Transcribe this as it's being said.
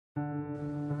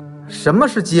什么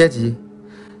是阶级？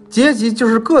阶级就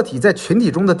是个体在群体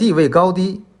中的地位高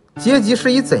低。阶级是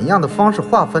以怎样的方式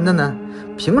划分的呢？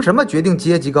凭什么决定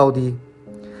阶级高低？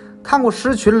看过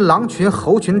狮群、狼群、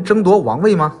猴群争夺王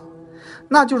位吗？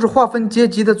那就是划分阶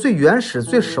级的最原始、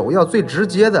最首要、最直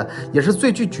接的，也是最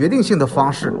具决定性的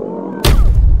方式。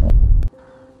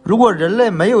如果人类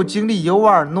没有经历尤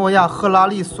瓦尔·诺亚·赫拉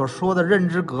利所说的认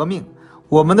知革命，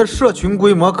我们的社群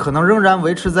规模可能仍然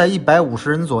维持在150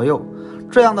人左右。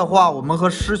这样的话，我们和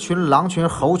狮群、狼群、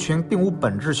猴群并无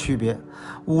本质区别，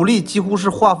武力几乎是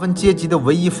划分阶级的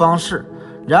唯一方式。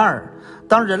然而，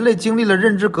当人类经历了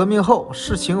认知革命后，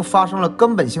事情发生了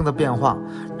根本性的变化，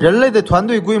人类的团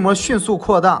队规模迅速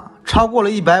扩大，超过了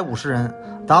150人，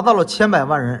达到了千百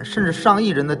万人甚至上亿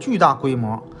人的巨大规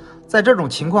模。在这种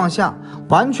情况下，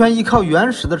完全依靠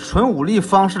原始的纯武力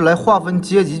方式来划分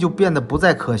阶级就变得不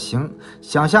再可行。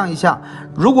想象一下，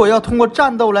如果要通过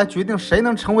战斗来决定谁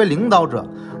能成为领导者，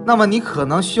那么你可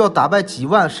能需要打败几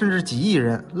万甚至几亿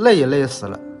人，累也累死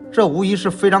了，这无疑是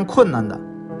非常困难的。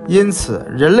因此，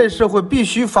人类社会必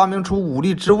须发明出武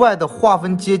力之外的划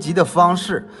分阶级的方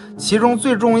式，其中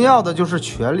最重要的就是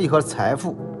权力和财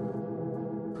富。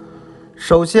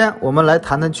首先，我们来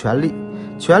谈谈权力。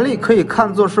权力可以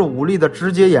看作是武力的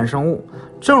直接衍生物，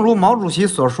正如毛主席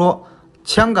所说，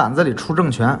枪杆子里出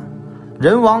政权。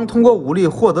人王通过武力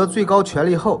获得最高权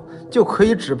力后，就可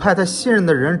以指派他信任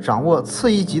的人掌握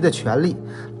次一级的权力，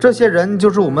这些人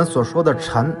就是我们所说的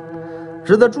臣。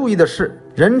值得注意的是，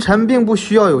人臣并不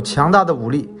需要有强大的武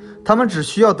力，他们只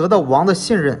需要得到王的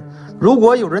信任。如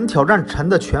果有人挑战臣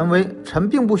的权威，臣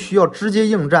并不需要直接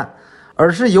应战，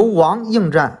而是由王应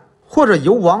战，或者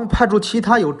由王派出其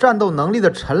他有战斗能力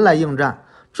的臣来应战，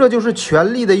这就是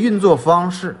权力的运作方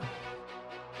式。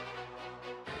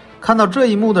看到这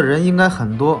一幕的人应该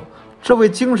很多。这位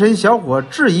精神小伙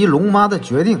质疑龙妈的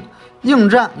决定，应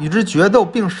战与之决斗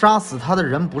并杀死他的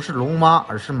人不是龙妈，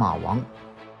而是马王。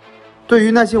对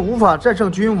于那些无法战胜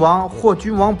君王或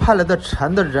君王派来的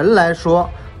臣的人来说，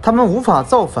他们无法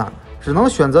造反，只能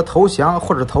选择投降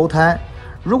或者投胎。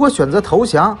如果选择投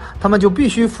降，他们就必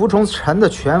须服从臣的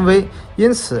权威，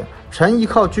因此臣依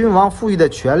靠君王赋予的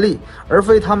权力，而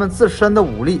非他们自身的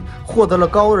武力，获得了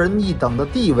高人一等的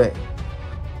地位。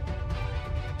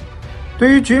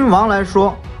对于君王来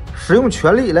说，使用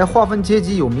权力来划分阶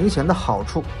级有明显的好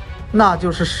处，那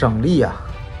就是省力啊。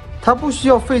他不需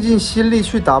要费尽心力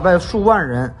去打败数万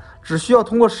人，只需要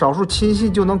通过少数亲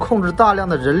信就能控制大量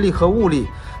的人力和物力，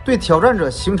对挑战者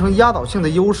形成压倒性的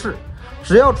优势。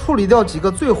只要处理掉几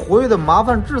个最活跃的麻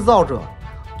烦制造者，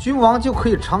君王就可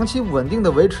以长期稳定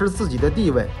地维持自己的地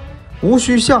位，无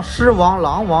需像狮王、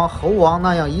狼王、猴王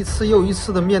那样一次又一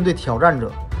次地面对挑战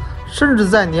者。甚至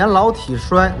在年老体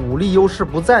衰、武力优势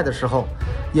不在的时候，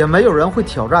也没有人会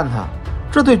挑战他。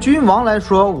这对君王来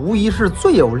说无疑是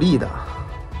最有利的。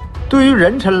对于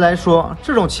人臣来说，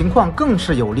这种情况更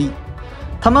是有利。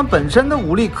他们本身的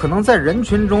武力可能在人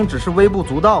群中只是微不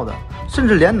足道的，甚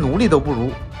至连奴隶都不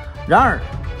如。然而，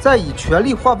在以权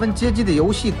力划分阶级的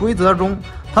游戏规则中，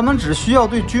他们只需要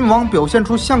对君王表现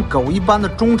出像狗一般的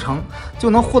忠诚，就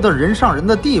能获得人上人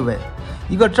的地位。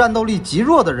一个战斗力极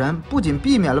弱的人，不仅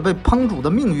避免了被烹煮的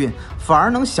命运，反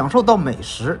而能享受到美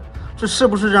食，这是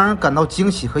不是让人感到惊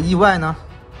喜和意外呢？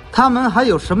他们还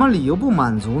有什么理由不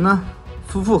满足呢？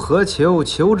夫复何求，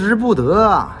求之不得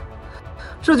啊！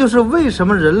这就是为什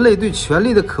么人类对权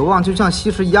力的渴望就像吸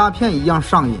食鸦片一样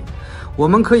上瘾。我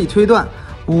们可以推断，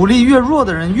武力越弱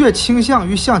的人越倾向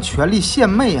于向权力献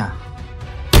媚啊。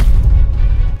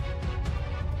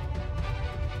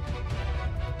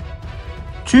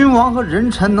君王和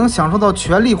人臣能享受到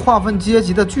权力划分阶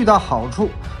级的巨大好处，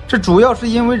这主要是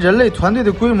因为人类团队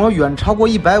的规模远超过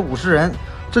150人，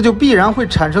这就必然会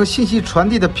产生信息传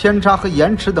递的偏差和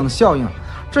延迟等效应。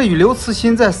这与刘慈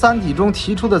欣在《三体》中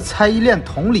提出的猜疑链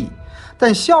同理，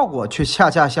但效果却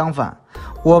恰恰相反。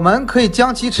我们可以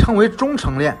将其称为忠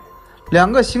诚链。两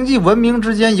个星际文明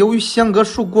之间由于相隔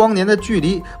数光年的距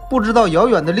离，不知道遥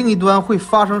远的另一端会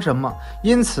发生什么，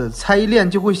因此猜疑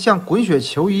链就会像滚雪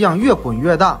球一样越滚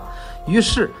越大。于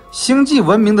是星际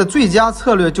文明的最佳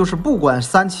策略就是不管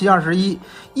3721，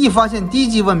一发现低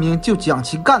级文明就将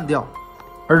其干掉。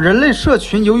而人类社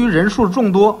群由于人数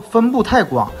众多，分布太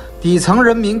广，底层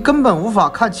人民根本无法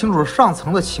看清楚上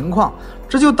层的情况，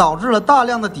这就导致了大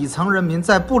量的底层人民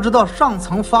在不知道上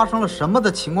层发生了什么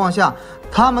的情况下，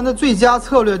他们的最佳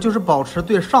策略就是保持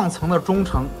对上层的忠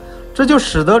诚，这就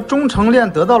使得忠诚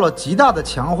链得到了极大的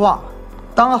强化。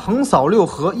当横扫六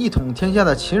合、一统天下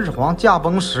的秦始皇驾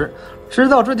崩时，知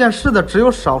道这件事的只有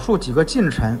少数几个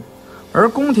近臣，而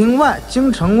宫廷外、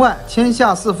京城外、天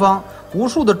下四方无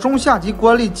数的中下级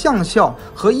官吏、将校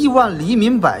和亿万黎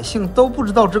民百姓都不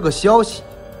知道这个消息。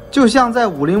就像在《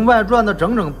武林外传》的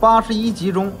整整81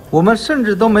集中，我们甚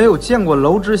至都没有见过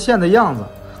娄知县的样子，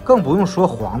更不用说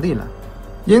皇帝了。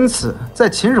因此，在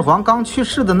秦始皇刚去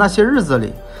世的那些日子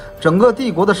里，整个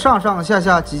帝国的上上下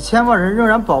下几千万人仍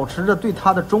然保持着对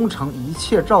他的忠诚，一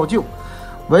切照旧。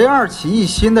唯二起一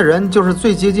心的人就是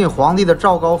最接近皇帝的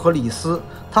赵高和李斯，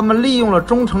他们利用了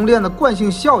忠诚链的惯性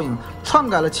效应，篡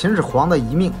改了秦始皇的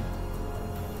遗命。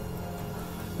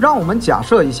让我们假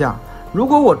设一下，如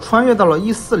果我穿越到了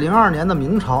1402年的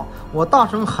明朝，我大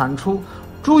声喊出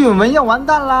朱允炆要完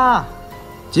蛋啦！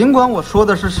尽管我说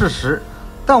的是事实，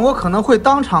但我可能会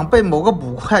当场被某个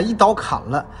捕快一刀砍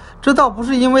了。这倒不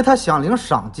是因为他想领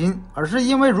赏金，而是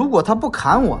因为如果他不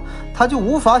砍我，他就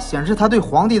无法显示他对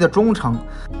皇帝的忠诚，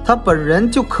他本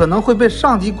人就可能会被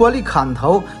上级官吏砍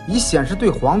头，以显示对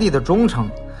皇帝的忠诚。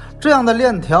这样的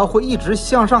链条会一直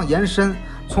向上延伸，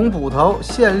从捕头、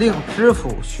县令、知府、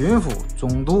巡抚、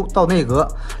总督到内阁，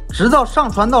直到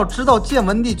上传到知道建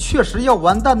文帝确实要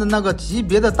完蛋的那个级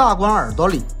别的大官耳朵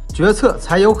里，决策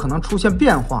才有可能出现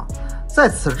变化。在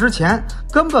此之前，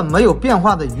根本没有变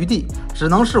化的余地，只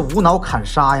能是无脑砍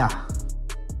杀呀。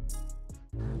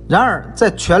然而，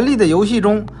在权力的游戏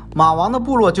中，马王的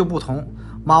部落就不同。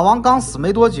马王刚死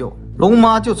没多久，龙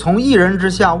妈就从一人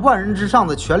之下、万人之上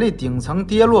的权力顶层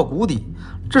跌落谷底。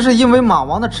这是因为马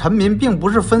王的臣民并不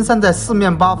是分散在四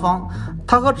面八方，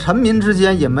他和臣民之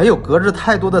间也没有隔着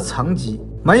太多的层级，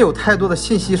没有太多的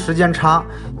信息时间差，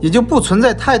也就不存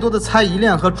在太多的猜疑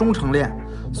链和忠诚链。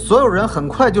所有人很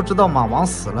快就知道马王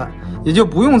死了，也就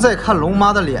不用再看龙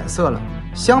妈的脸色了。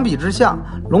相比之下，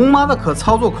龙妈的可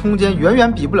操作空间远远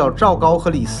比不了赵高和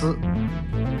李斯。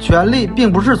权力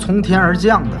并不是从天而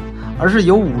降的，而是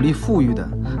由武力赋予的，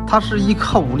它是依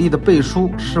靠武力的背书，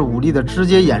是武力的直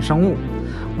接衍生物。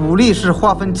武力是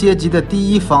划分阶级的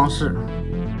第一方式。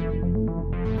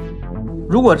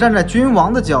如果站在君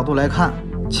王的角度来看，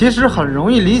其实很容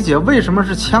易理解为什么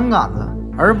是枪杆子，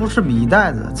而不是米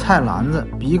袋子、菜篮子、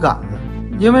笔杆子。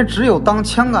因为只有当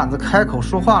枪杆子开口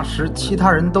说话时，其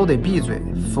他人都得闭嘴，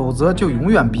否则就永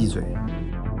远闭嘴。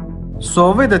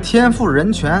所谓的天赋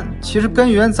人权，其实根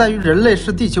源在于人类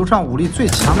是地球上武力最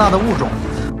强大的物种。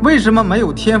为什么没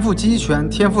有天赋鸡权、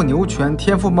天赋牛权、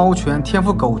天赋猫权、天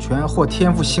赋狗权或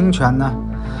天赋星权呢？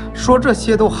说这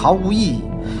些都毫无意义，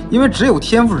因为只有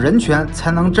天赋人权才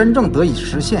能真正得以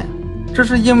实现。这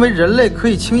是因为人类可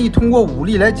以轻易通过武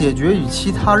力来解决与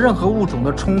其他任何物种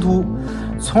的冲突，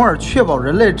从而确保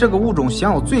人类这个物种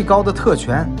享有最高的特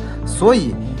权。所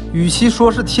以，与其说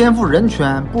是天赋人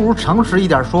权，不如诚实一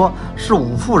点说是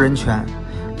武赋人权。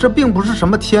这并不是什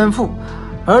么天赋，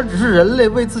而只是人类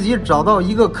为自己找到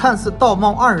一个看似道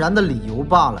貌岸然的理由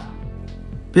罢了。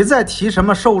别再提什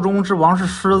么兽中之王是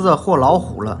狮子或老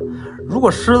虎了。如果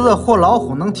狮子或老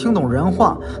虎能听懂人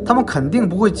话，他们肯定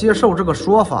不会接受这个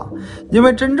说法，因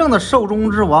为真正的兽中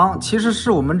之王其实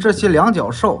是我们这些两脚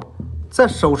兽。在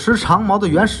手持长矛的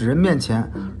原始人面前，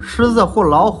狮子或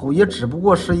老虎也只不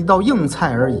过是一道硬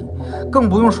菜而已，更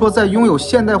不用说在拥有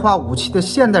现代化武器的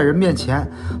现代人面前，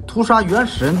屠杀原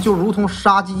始人就如同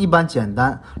杀鸡一般简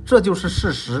单，这就是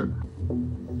事实。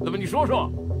那么你说说，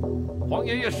黄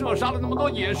爷爷射杀了那么多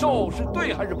野兽，是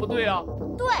对还是不对啊？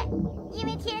对，因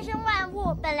为天生万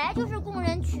物本来就是供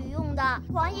人取用的。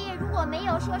黄爷爷如果没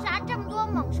有射杀这么多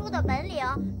猛兽的本领，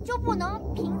就不能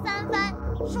平三藩、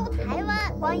收台湾。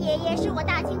黄爷爷是我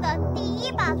大清的第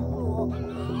一把屠戮。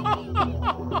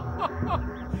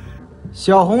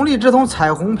小红丽这通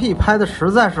彩虹屁拍的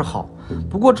实在是好，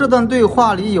不过这段对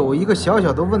话里有一个小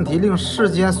小的问题，令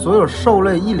世间所有兽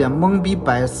类一脸懵逼，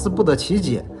百思不得其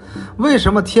解。为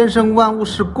什么天生万物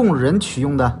是供人取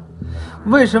用的？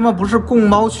为什么不是供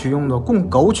猫取用的、供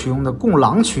狗取用的、供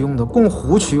狼取用的、供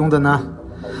虎取用的呢？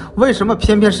为什么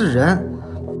偏偏是人？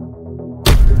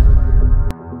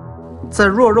在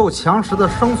弱肉强食的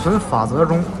生存法则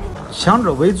中，强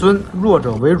者为尊，弱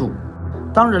者为辱。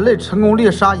当人类成功猎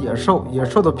杀野兽，野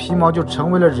兽的皮毛就成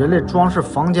为了人类装饰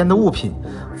房间的物品。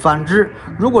反之，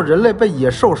如果人类被野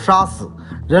兽杀死，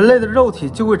人类的肉体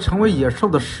就会成为野兽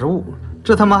的食物。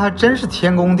这他妈还真是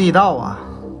天公地道啊！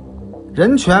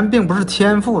人权并不是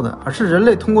天赋的，而是人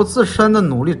类通过自身的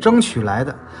努力争取来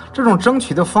的。这种争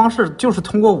取的方式就是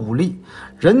通过武力。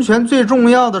人权最重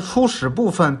要的初始部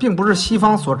分，并不是西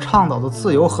方所倡导的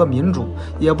自由和民主，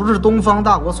也不是东方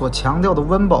大国所强调的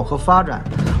温饱和发展，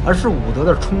而是武德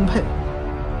的充沛。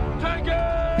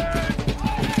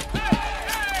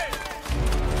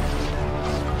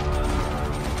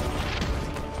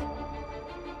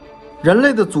人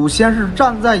类的祖先是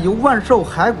站在由万兽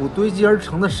骸骨堆积而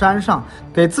成的山上，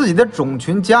给自己的种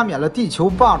群加冕了地球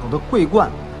霸主的桂冠。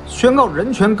宣告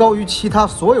人权高于其他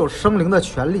所有生灵的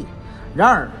权利。然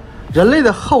而，人类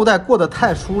的后代过得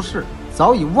太舒适，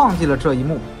早已忘记了这一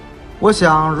幕。我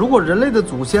想，如果人类的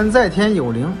祖先在天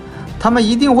有灵，他们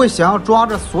一定会想要抓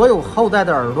着所有后代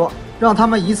的耳朵，让他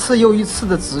们一次又一次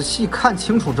地仔细看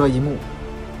清楚这一幕。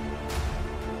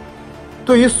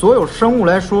对于所有生物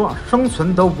来说，生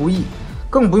存都不易，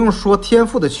更不用说天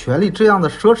赋的权利这样的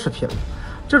奢侈品了。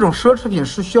这种奢侈品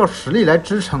是需要实力来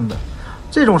支撑的，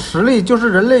这种实力就是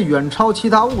人类远超其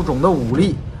他物种的武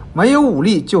力。没有武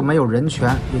力就没有人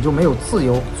权，也就没有自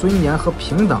由、尊严和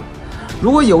平等。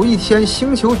如果有一天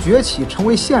星球崛起成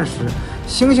为现实，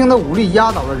猩猩的武力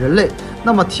压倒了人类，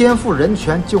那么天赋人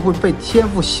权就会被天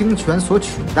赋星权所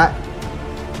取代。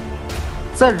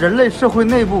在人类社会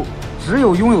内部，只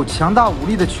有拥有强大武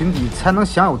力的群体才能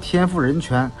享有天赋人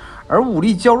权，而武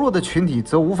力较弱的群体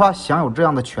则无法享有这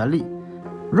样的权利。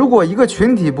如果一个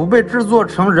群体不被制作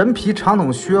成人皮长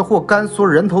筒靴或干缩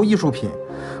人头艺术品，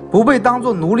不被当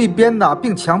作奴隶鞭打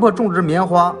并强迫种植棉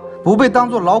花，不被当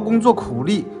作劳工做苦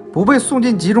力，不被送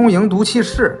进集中营毒气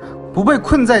室，不被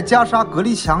困在袈裟隔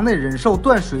离墙内忍受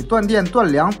断水、断电、断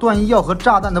粮、断医药和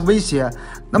炸弹的威胁，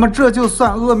那么这就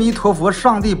算阿弥陀佛、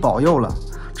上帝保佑了。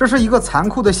这是一个残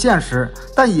酷的现实，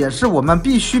但也是我们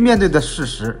必须面对的事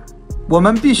实。我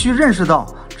们必须认识到，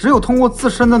只有通过自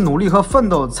身的努力和奋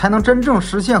斗，才能真正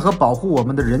实现和保护我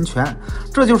们的人权。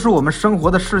这就是我们生活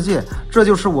的世界，这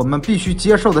就是我们必须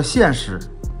接受的现实。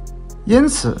因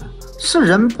此，是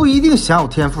人不一定享有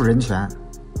天赋人权。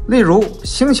例如，《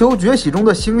星球崛起》中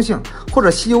的猩猩，或者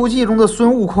《西游记》中的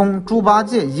孙悟空、猪八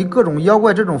戒以及各种妖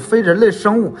怪这种非人类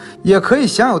生物，也可以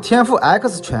享有天赋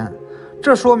X 权。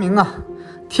这说明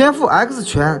天赋 X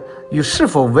权与是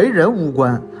否为人无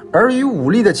关，而与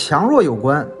武力的强弱有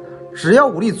关。只要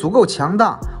武力足够强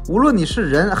大，无论你是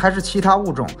人还是其他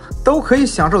物种，都可以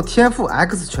享受天赋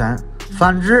X 权。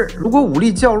反之，如果武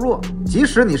力较弱，即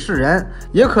使你是人，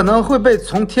也可能会被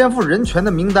从天赋人权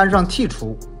的名单上剔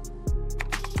除。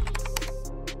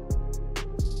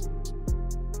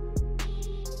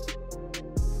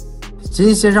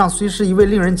金先生虽是一位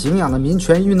令人敬仰的民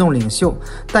权运动领袖，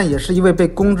但也是一位被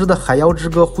公知的海妖之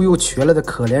歌忽悠瘸了的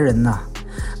可怜人呐，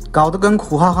搞得跟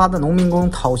苦哈哈的农民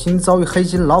工讨薪遭遇黑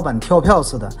心老板跳票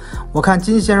似的。我看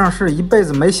金先生是一辈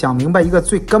子没想明白一个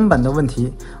最根本的问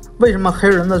题：为什么黑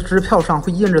人的支票上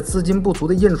会印着资金不足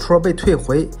的印戳被退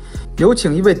回？有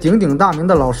请一位鼎鼎大名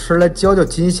的老师来教教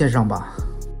金先生吧。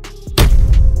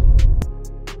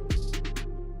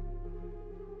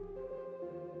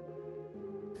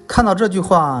看到这句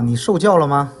话，你受教了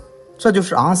吗？这就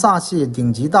是昂萨系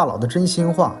顶级大佬的真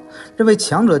心话，认为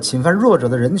强者侵犯弱者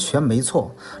的人权没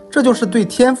错，这就是对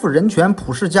天赋人权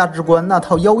普世价值观那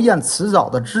套妖艳辞藻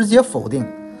的直接否定。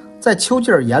在丘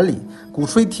吉尔眼里，鼓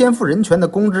吹天赋人权的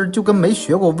公知就跟没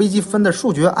学过微积分的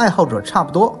数学爱好者差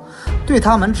不多，对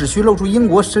他们只需露出英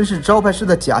国绅士招牌式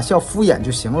的假笑敷衍就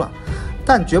行了，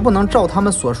但绝不能照他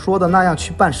们所说的那样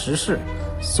去办实事。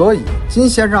所以金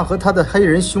先生和他的黑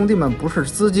人兄弟们不是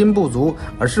资金不足，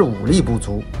而是武力不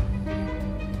足。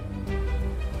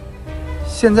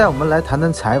现在我们来谈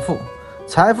谈财富。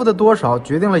财富的多少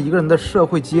决定了一个人的社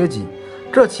会阶级，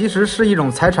这其实是一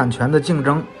种财产权的竞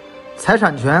争。财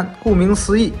产权顾名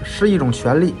思义是一种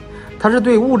权利，它是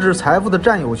对物质财富的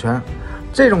占有权。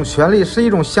这种权利是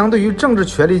一种相对于政治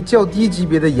权利较低级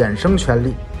别的衍生权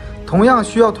利，同样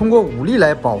需要通过武力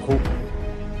来保护。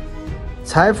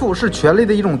财富是权力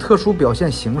的一种特殊表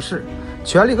现形式，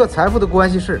权力和财富的关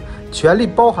系是，权力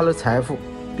包含了财富。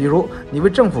比如你为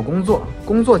政府工作，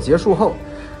工作结束后，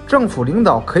政府领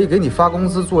导可以给你发工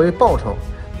资作为报酬，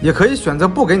也可以选择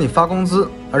不给你发工资，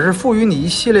而是赋予你一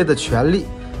系列的权利，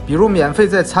比如免费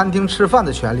在餐厅吃饭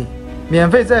的权利，免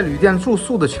费在旅店住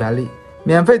宿的权利，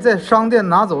免费在商店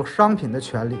拿走商品的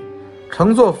权利，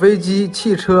乘坐飞机、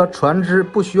汽车、船只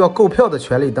不需要购票的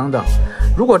权利等等。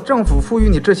如果政府赋予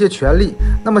你这些权利，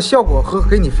那么效果和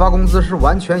给你发工资是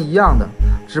完全一样的，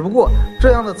只不过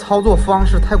这样的操作方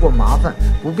式太过麻烦，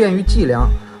不便于计量，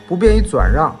不便于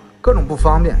转让，各种不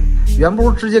方便，远不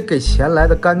如直接给钱来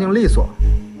的干净利索。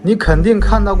你肯定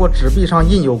看到过纸币上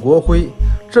印有国徽，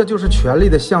这就是权力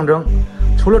的象征。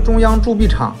除了中央铸币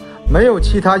厂，没有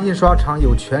其他印刷厂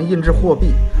有权印制货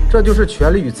币，这就是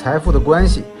权力与财富的关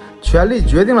系。权力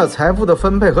决定了财富的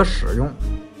分配和使用。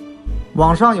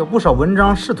网上有不少文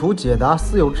章试图解答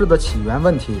私有制的起源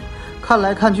问题，看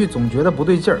来看去总觉得不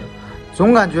对劲儿，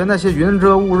总感觉那些云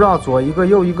遮雾绕、左一个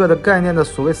右一个的概念的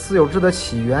所谓私有制的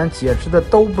起源解释的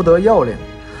都不得要领，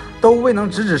都未能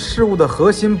直指事物的核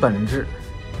心本质。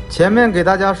前面给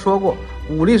大家说过，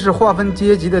武力是划分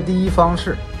阶级的第一方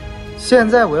式，现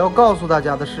在我要告诉大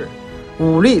家的是，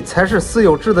武力才是私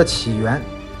有制的起源。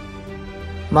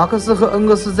马克思和恩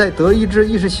格斯在《德意志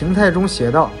意识形态》中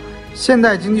写道，现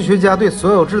代经济学家对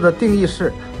所有制的定义是，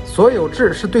所有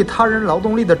制是对他人劳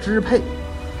动力的支配。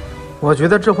我觉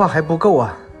得这话还不够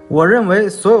啊！我认为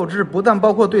所有制不但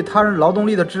包括对他人劳动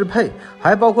力的支配，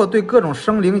还包括对各种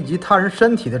生灵以及他人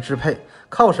身体的支配。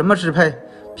靠什么支配？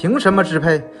凭什么支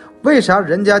配？为啥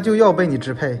人家就要被你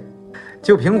支配？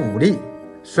就凭武力，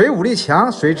谁武力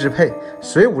强谁支配，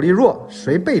谁武力弱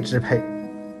谁被支配。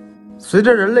随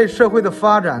着人类社会的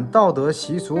发展，道德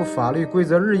习俗、法律规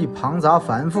则日益庞杂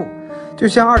繁复，就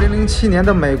像2007年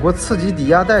的美国次级抵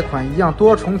押贷款一样，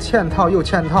多重嵌套又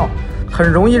嵌套，很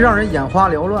容易让人眼花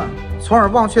缭乱，从而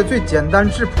忘却最简单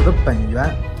质朴的本源。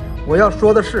我要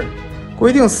说的是，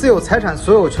规定私有财产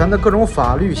所有权的各种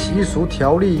法律、习俗、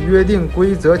条例、约定、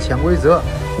规则、潜规则，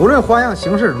无论花样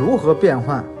形式如何变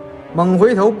换，猛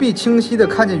回头必清晰地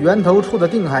看见源头处的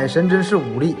定海神针是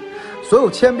武力。所有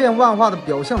千变万化的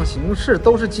表象形式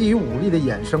都是基于武力的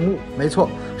衍生物，没错，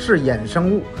是衍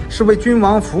生物，是为君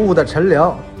王服务的臣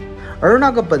僚，而那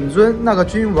个本尊、那个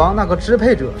君王、那个支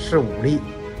配者是武力。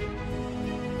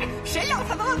谁要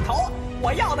他的愣头？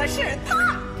我要的是他！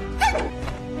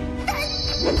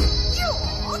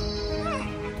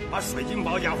把水晶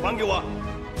宝甲还给我！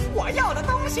我要的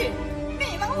东西，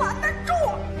你能拦得住？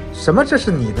什么？这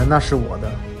是你的，那是我的？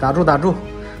打住打住！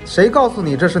谁告诉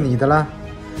你这是你的了？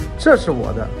这是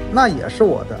我的，那也是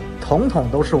我的，统统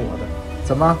都是我的。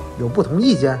怎么有不同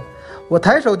意见？我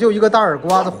抬手就一个大耳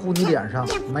刮子呼你脸上，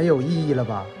没有意义了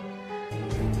吧？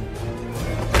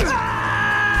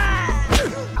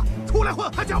出来混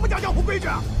还讲不讲江湖规矩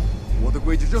啊？我的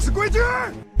规矩就是规矩。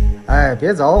哎，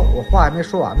别走，我话还没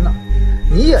说完呢。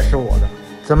你也是我的，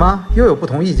怎么又有不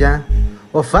同意见？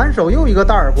我反手又一个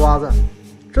大耳刮子，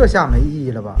这下没意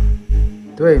义了吧？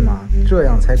对嘛，这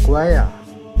样才乖呀。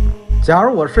假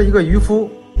如我是一个渔夫，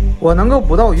我能够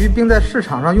捕到鱼，并在市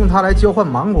场上用它来交换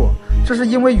芒果，这是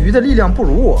因为鱼的力量不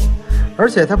如我，而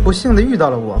且它不幸地遇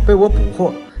到了我，被我捕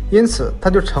获，因此它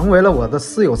就成为了我的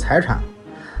私有财产。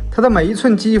它的每一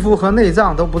寸肌肤和内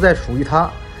脏都不再属于它，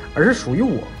而是属于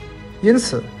我，因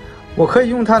此我可以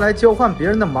用它来交换别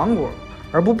人的芒果，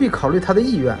而不必考虑他的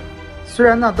意愿。虽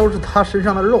然那都是他身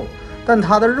上的肉，但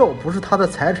他的肉不是他的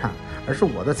财产，而是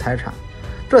我的财产。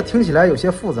这听起来有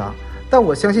些复杂，但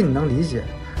我相信你能理解。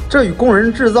这与工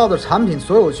人制造的产品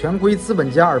所有权归资本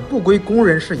家而不归工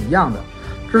人是一样的。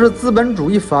这是资本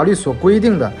主义法律所规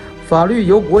定的，法律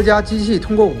由国家机器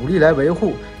通过武力来维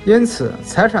护，因此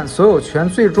财产所有权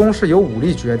最终是由武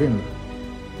力决定的。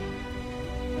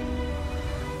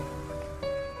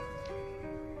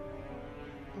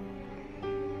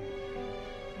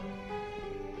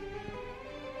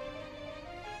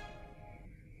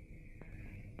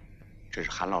这是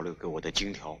韩老六给我的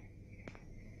金条，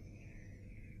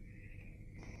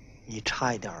你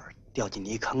差一点掉进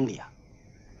泥坑里啊！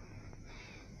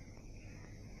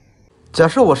假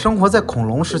设我生活在恐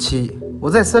龙时期，我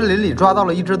在森林里抓到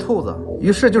了一只兔子，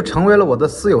于是就成为了我的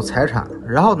私有财产，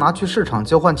然后拿去市场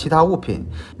交换其他物品。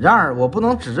然而我不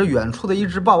能指着远处的一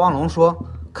只霸王龙说，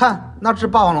看，那只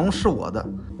霸王龙是我的，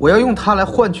我要用它来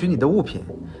换取你的物品。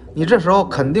你这时候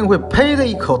肯定会呸的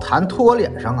一口痰吐我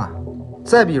脸上啊！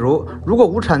再比如，如果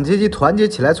无产阶级团结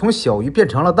起来从小鱼变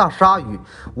成了大鲨鱼，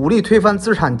武力推翻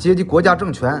资产阶级国家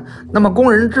政权，那么工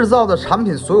人制造的产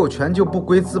品所有权就不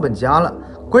归资本家了，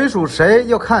归属谁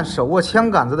要看手握枪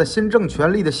杆子的新政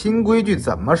权力的新规矩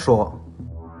怎么说。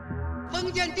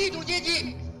封建地主阶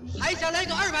级还想来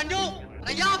个2满洲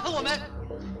来压迫我们，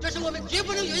这是我们绝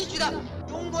不能允许的。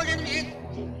中国人民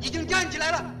已经站起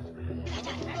来了，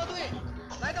各队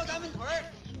来到咱们屯儿，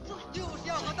就是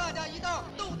要和大家一道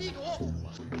斗地主，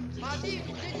把地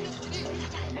主阶级的土地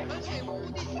分给无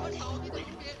地和少地的农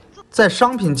民。在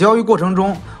商品交易过程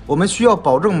中，我们需要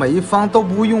保证每一方都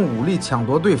不会用武力抢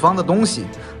夺对方的东西，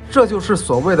这就是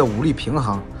所谓的武力平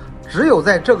衡。只有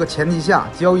在这个前提下，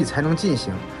交易才能进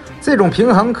行。这种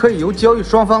平衡可以由交易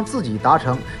双方自己达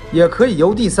成，也可以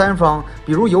由第三方，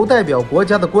比如由代表国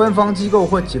家的官方机构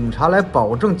或警察来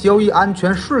保证交易安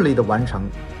全顺利的完成。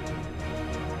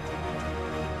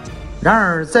然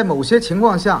而，在某些情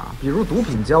况下，比如毒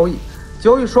品交易，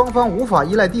交易双方无法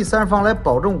依赖第三方来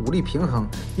保证武力平衡，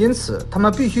因此他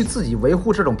们必须自己维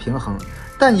护这种平衡。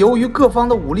但由于各方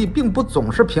的武力并不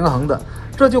总是平衡的，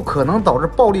这就可能导致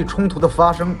暴力冲突的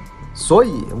发生。所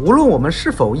以，无论我们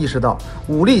是否意识到，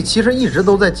武力其实一直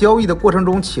都在交易的过程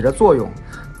中起着作用，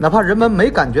哪怕人们没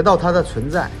感觉到它的存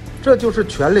在。这就是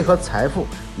权力和财富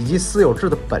以及私有制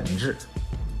的本质。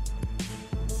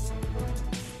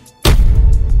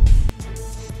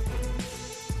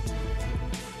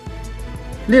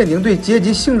列宁对阶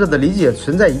级性质的理解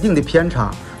存在一定的偏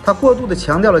差，他过度地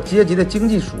强调了阶级的经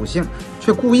济属性，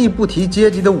却故意不提阶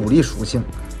级的武力属性。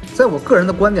在我个人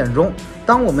的观点中，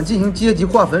当我们进行阶级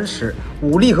划分时，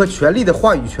武力和权力的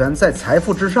话语权在财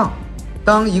富之上。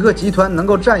当一个集团能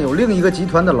够占有另一个集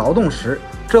团的劳动时，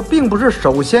这并不是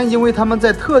首先因为他们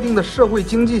在特定的社会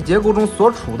经济结构中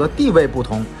所处的地位不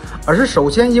同，而是首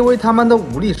先因为他们的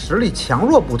武力实力强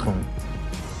弱不同。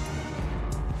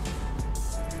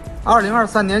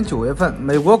2023年9月份，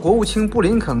美国国务卿布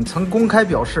林肯曾公开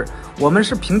表示，我们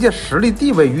是凭借实力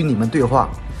地位与你们对话。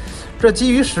这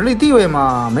基于实力地位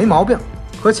嘛，没毛病，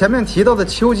和前面提到的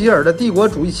丘吉尔的帝国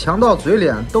主义强盗嘴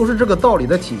脸都是这个道理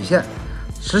的体现。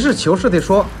实事求是地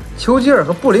说，丘吉尔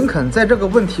和布林肯在这个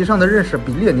问题上的认识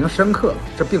比列宁深刻，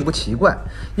这并不奇怪，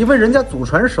因为人家祖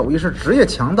传手艺是职业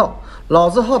强盗，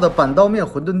老字号的板刀面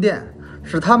馄饨店，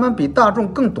使他们比大众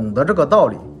更懂得这个道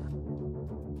理。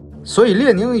所以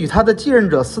列宁与他的继任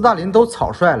者斯大林都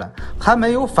草率了，还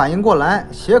没有反应过来，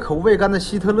血口未干的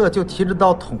希特勒就提着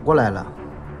刀捅过来了。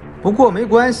不过没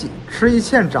关系，吃一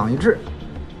堑长一智，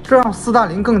这让斯大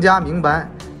林更加明白，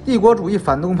帝国主义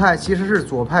反动派其实是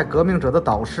左派革命者的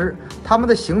导师，他们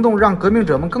的行动让革命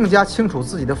者们更加清楚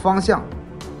自己的方向。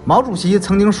毛主席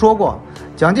曾经说过，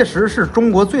蒋介石是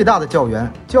中国最大的教员，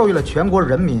教育了全国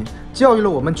人民，教育了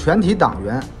我们全体党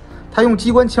员。他用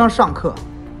机关枪上课。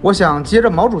我想接着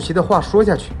毛主席的话说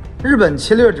下去，日本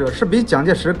侵略者是比蒋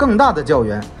介石更大的教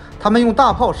员，他们用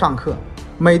大炮上课；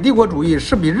美帝国主义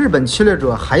是比日本侵略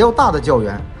者还要大的教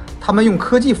员，他们用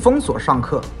科技封锁上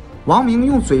课。王明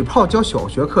用嘴炮教小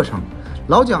学课程，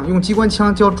老蒋用机关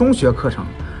枪教中学课程，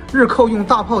日寇用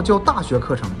大炮教大学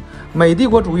课程。美帝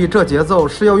国主义这节奏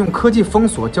是要用科技封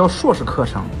锁教硕士课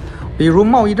程，比如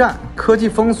贸易战，科技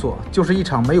封锁就是一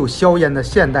场没有硝烟的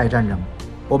现代战争。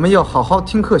我们要好好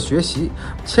听课学习，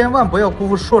千万不要辜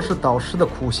负硕士导师的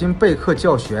苦心备课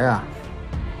教学呀！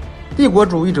帝国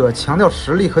主义者强调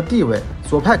实力和地位，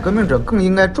左派革命者更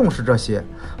应该重视这些，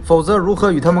否则如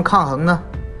何与他们抗衡呢？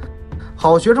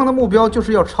好学生的目标就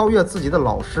是要超越自己的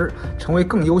老师，成为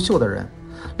更优秀的人。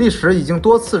历史已经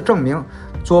多次证明，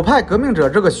左派革命者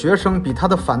这个学生比他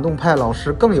的反动派老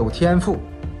师更有天赋，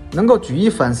能够举一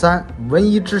反三，闻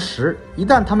一知十。一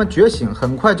旦他们觉醒，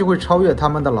很快就会超越他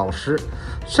们的老师，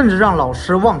甚至让老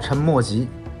师望尘莫及。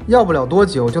要不了多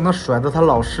久就能甩得他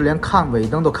老师连看尾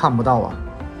灯都看不到啊！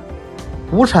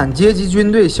无产阶级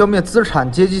军队消灭资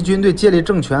产阶级军队建立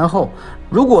政权后，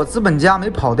如果资本家没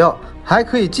跑掉，还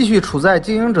可以继续处在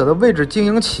经营者的位置经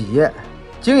营企业。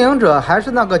经营者还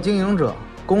是那个经营者，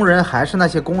工人还是那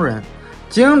些工人。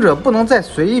经营者不能再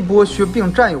随意剥削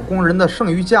并占有工人的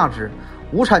剩余价值。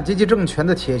无产阶级政权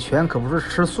的铁拳可不是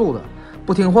吃素的，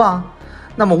不听话，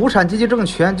那么无产阶级政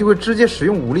权就会直接使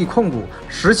用武力控股，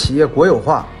使企业国有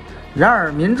化。然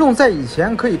而，民众在以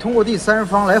前可以通过第三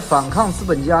方来反抗资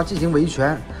本家进行维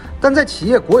权，但在企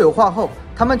业国有化后，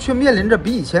他们却面临着比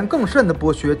以前更甚的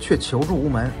剥削，却求助无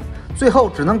门，最后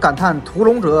只能感叹屠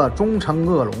龙者终成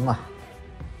恶龙啊！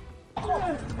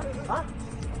啊，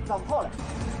咋不跑了？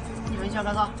你说你想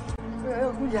干啥？我要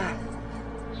回家。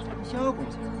你想要工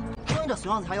资？你这孙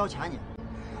样子还要钱呢？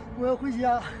我要回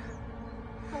家，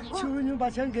求求你们把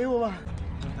钱给我吧。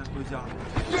咱回家，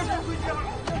别回家，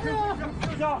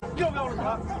回家，要不要了钱？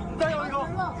再要一个，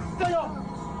再要，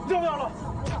要不要了？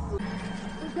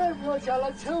我太不要钱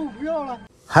了，钱我不要了。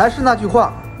还是那句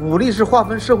话，武力是划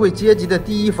分社会阶级的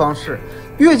第一方式，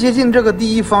越接近这个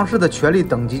第一方式的权力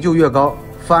等级就越高，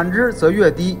反之则越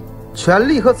低。权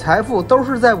力和财富都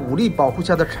是在武力保护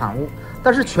下的产物，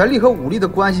但是权力和武力的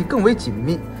关系更为紧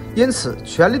密，因此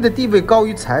权力的地位高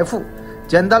于财富。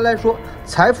简单来说，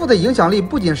财富的影响力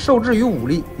不仅受制于武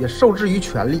力，也受制于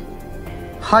权力。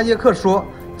哈耶克说，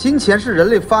金钱是人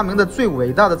类发明的最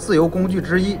伟大的自由工具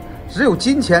之一，只有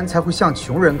金钱才会向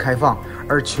穷人开放，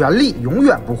而权力永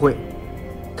远不会。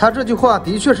他这句话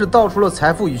的确是道出了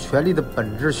财富与权力的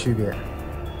本质区别。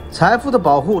财富的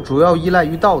保护主要依赖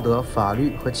于道德、法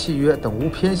律和契约等无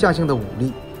偏向性的武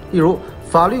力。例如，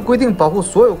法律规定保护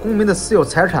所有公民的私有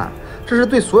财产，这是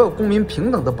对所有公民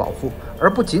平等的保护，而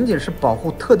不仅仅是保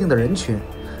护特定的人群。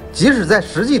即使在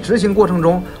实际执行过程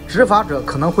中，执法者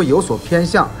可能会有所偏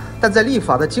向，但在立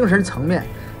法的精神层面，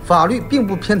法律并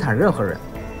不偏袒任何人。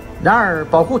然而，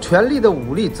保护权利的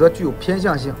武力则具有偏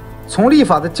向性，从立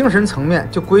法的精神层面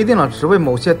就规定了只为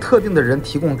某些特定的人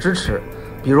提供支持。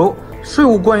比如，税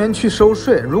务官员去收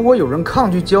税，如果有人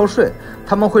抗拒交税，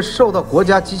他们会受到国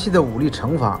家机器的武力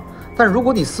惩罚。但如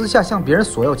果你私下向别人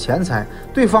索要钱财，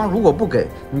对方如果不给，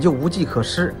你就无计可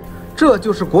施。这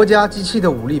就是国家机器的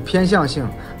武力偏向性，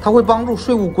它会帮助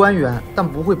税务官员，但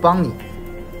不会帮你。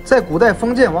在古代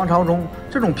封建王朝中，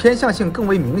这种偏向性更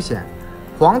为明显。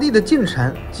皇帝的近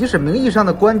臣即使名义上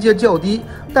的官阶较低，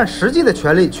但实际的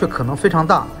权力却可能非常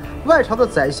大。外朝的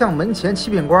宰相门前七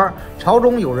品官，朝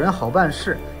中有人好办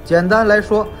事。简单来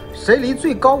说，谁离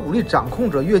最高武力掌控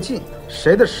者越近，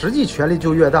谁的实际权力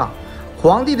就越大。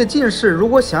皇帝的近侍如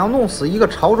果想要弄死一个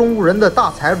朝中无人的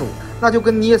大财主，那就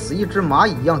跟捏死一只蚂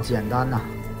蚁一样简单呐。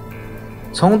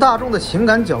从大众的情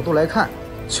感角度来看，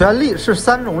权力是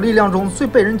3种力量中最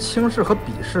被人轻视和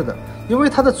鄙视的，因为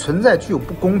它的存在具有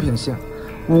不公平性。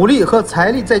武力和财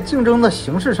力在竞争的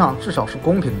形式上至少是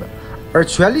公平的，而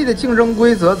权力的竞争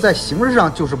规则在形式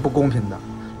上就是不公平的。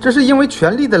这是因为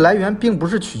权力的来源并不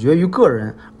是取决于个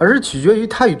人，而是取决于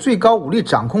他与最高武力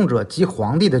掌控者及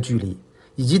皇帝的距离，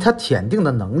以及他舔定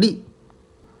的能力。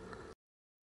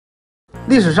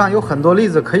历史上有很多例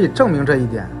子可以证明这一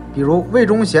点，比如魏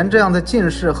忠贤这样的进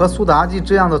士和苏妲己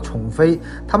这样的宠妃，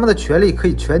他们的权力可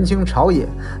以权倾朝野，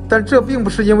但这并不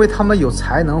是因为他们有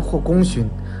才能或功勋，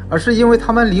而是因为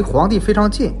他们离皇帝非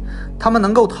常近，他们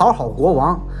能够讨好国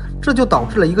王。这就导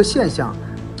致了一个现象，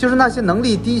就是那些能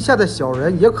力低下的小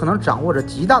人也可能掌握着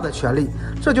极大的权力，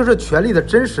这就是权力的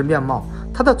真实面貌，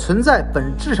它的存在本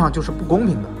质上就是不公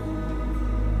平的。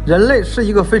人类是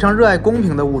一个非常热爱公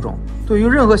平的物种，对于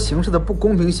任何形式的不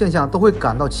公平现象都会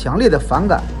感到强烈的反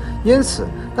感。因此，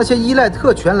那些依赖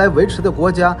特权来维持的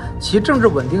国家，其政治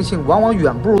稳定性往往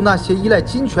远不如那些依赖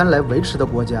金权来维持的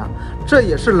国家。这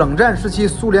也是冷战时期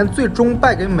苏联最终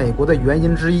败给美国的原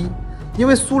因之一。因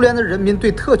为苏联的人民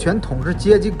对特权统治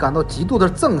阶级感到极度的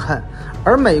憎恨，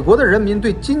而美国的人民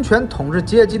对金权统治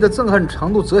阶级的憎恨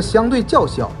程度则相对较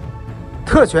小。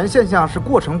特权现象是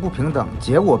过程不平等，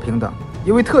结果平等，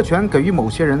因为特权给予某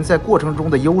些人在过程中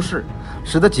的优势，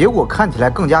使得结果看起来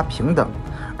更加平等，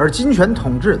而金权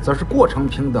统治则是过程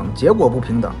平等，结果不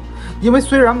平等。因为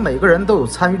虽然每个人都有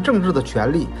参与政治的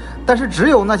权利，但是只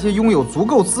有那些拥有足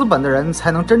够资本的人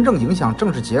才能真正影响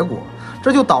政治结果，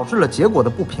这就导致了结果的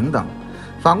不平等。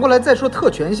反过来再说特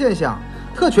权现象，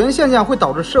特权现象会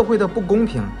导致社会的不公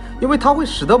平，因为它会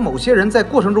使得某些人在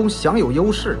过程中享有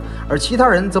优势，而其他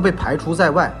人则被排除在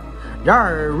外。然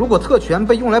而，如果特权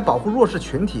被用来保护弱势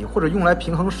群体，或者用来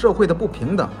平衡社会的不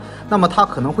平等，那么它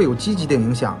可能会有积极的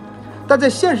影响。但在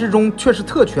现实中，却是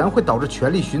特权会导致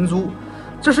权力寻租，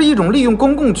这是一种利用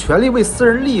公共权力为私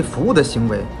人利益服务的行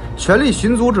为。权力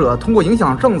寻租者通过影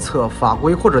响政策、法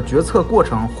规或者决策过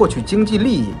程获取经济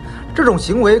利益，这种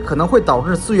行为可能会导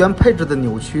致资源配置的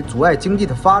扭曲，阻碍经济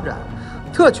的发展。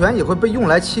特权也会被用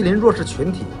来欺凌弱势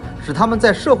群体，使他们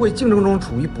在社会竞争中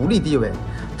处于不利地位。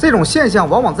这种现象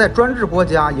往往在专制国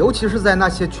家，尤其是在那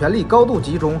些权力高度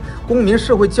集中、公民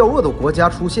社会较弱的国家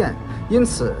出现。因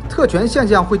此，特权现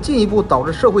象会进一步导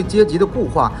致社会阶级的固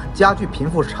化，加剧贫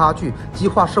富差距，激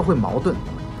化社会矛盾。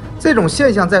这种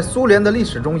现象在苏联的历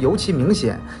史中尤其明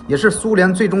显，也是苏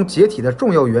联最终解体的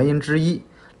重要原因之一。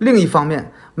另一方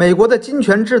面，美国的金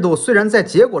权制度虽然在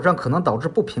结果上可能导致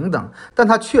不平等，但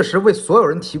它确实为所有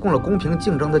人提供了公平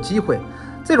竞争的机会。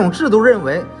这种制度认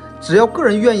为，只要个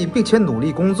人愿意并且努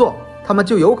力工作，他们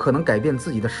就有可能改变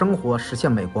自己的生活，实现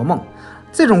美国梦。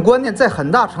这种观念在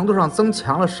很大程度上增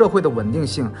强了社会的稳定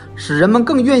性，使人们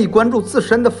更愿意关注自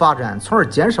身的发展，从而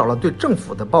减少了对政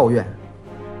府的抱怨。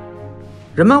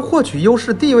人们获取优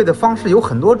势地位的方式有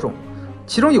很多种，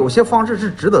其中有些方式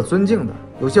是值得尊敬的，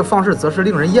有些方式则是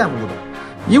令人厌恶的。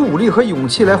以武力和勇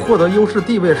气来获得优势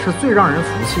地位是最让人服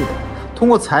气的，通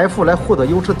过财富来获得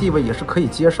优势地位也是可以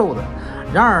接受的。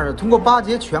然而，通过巴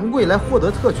结权贵来获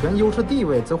得特权优势地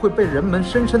位，则会被人们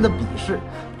深深的鄙视，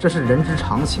这是人之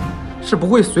常情，是不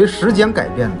会随时间改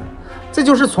变的。这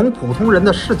就是从普通人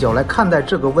的视角来看待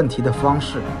这个问题的方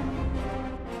式。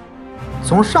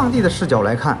从上帝的视角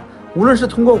来看，无论是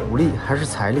通过武力还是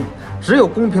财力，只有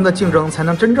公平的竞争才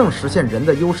能真正实现人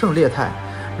的优胜劣汰。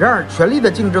然而，权力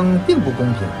的竞争并不公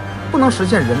平，不能实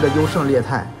现人的优胜劣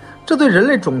汰，这对人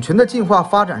类种群的进化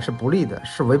发展是不利的，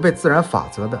是违背自然法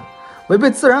则的。违背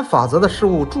自然法则的事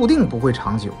物注定不会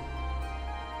长久。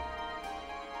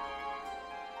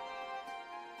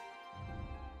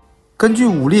根据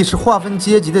武力是划分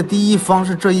阶级的第一方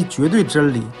式这一绝对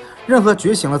真理，任何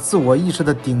觉醒了自我意识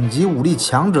的顶级武力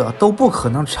强者都不可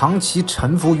能长期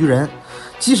臣服于人，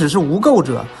即使是无垢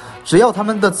者，只要他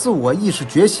们的自我意识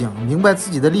觉醒，明白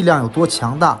自己的力量有多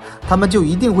强大，他们就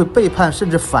一定会背叛甚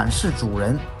至反噬主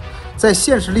人。在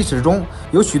现实历史中，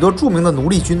有许多著名的奴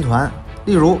隶军团，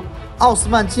例如奥斯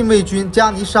曼禁卫军加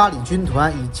尼沙里军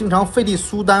团以经常废立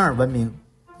苏丹而闻名。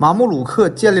马穆鲁克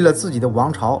建立了自己的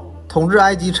王朝，统治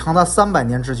埃及长达300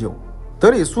年之久。德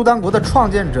里苏丹国的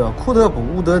创建者库特卜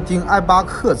乌德丁艾巴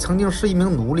克曾经是一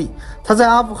名奴隶，他在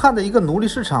阿富汗的一个奴隶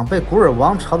市场被古尔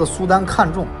王朝的苏丹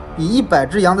看中，以100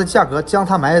只羊的价格将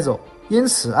他买走，因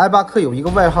此艾巴克有一个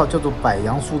外号叫做百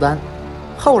羊苏丹。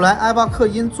后来，埃巴克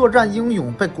因作战英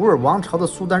勇，被古尔王朝的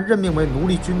苏丹任命为奴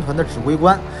隶军团的指挥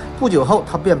官。不久后，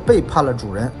他便背叛了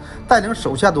主人，带领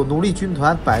手下的奴隶军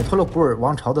团摆脱了古尔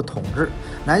王朝的统治，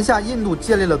南下印度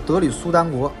建立了德里苏丹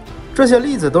国。这些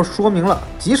例子都说明了，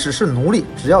即使是奴隶，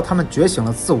只要他们觉醒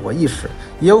了自我意识，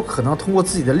也有可能通过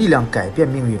自己的力量改变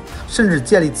命运，甚至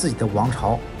建立自己的王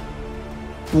朝。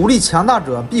武力强大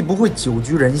者必不会久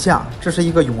居人下，这是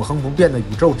一个永恒不变的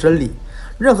宇宙真理。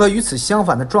任何与此相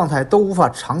反的状态都无法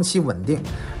长期稳定。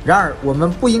然而，我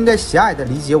们不应该狭隘地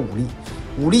理解武力。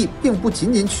武力并不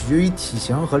仅仅取决于体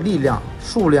型和力量、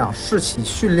数量、士气、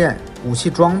训练、武器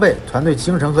装备、团队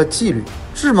精神和纪律，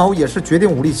智谋也是决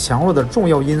定武力强弱的重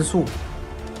要因素。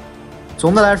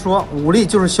总的来说，武力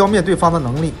就是消灭对方的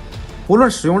能力，无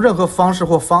论使用任何方式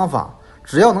或方法，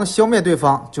只要能消灭对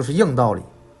方，就是硬道理。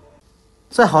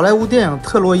在好莱坞电影《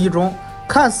特洛伊》中，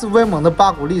看似威猛的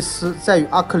巴古利斯在与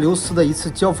阿克琉斯的一次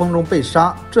交锋中被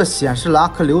杀，这显示了阿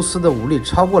克琉斯的武力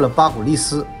超过了巴古利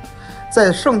斯。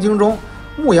在圣经中，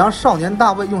牧羊少年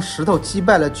大卫用石头击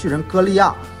败了巨人歌利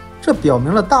亚，这表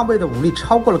明了大卫的武力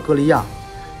超过了歌利亚。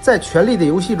在权力的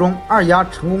游戏中，二丫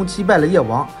成功击败了夜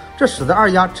王，这使得二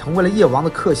丫成为了夜王的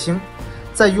克星。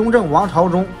在雍正王朝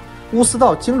中，乌斯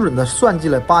道精准地算计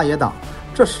了八爷党，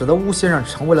这使得乌先生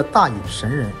成为了大隐神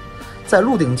人。在《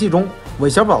鹿鼎记》中，韦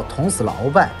小宝捅死了鳌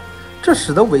拜，这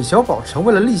使得韦小宝成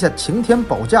为了立下擎天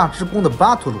保驾之功的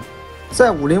巴图鲁。在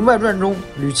《武林外传》中，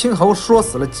吕青侯说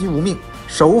死了姬无命，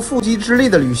手无缚鸡之力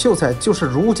的吕秀才就是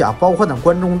如假包换的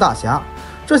关中大侠。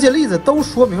这些例子都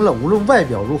说明了，无论外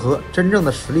表如何，真正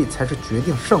的实力才是决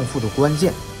定胜负的关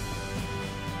键。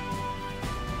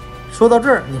说到这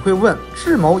儿，你会问，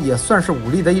智谋也算是武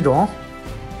力的一种？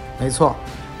没错，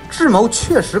智谋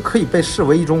确实可以被视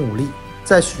为一种武力。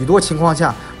在许多情况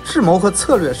下，智谋和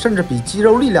策略甚至比肌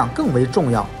肉力量更为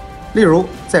重要。例如，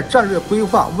在战略规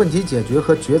划、问题解决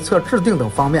和决策制定等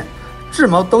方面，智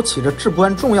谋都起着至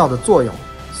关重要的作用。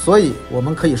所以，我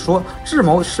们可以说，智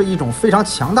谋是一种非常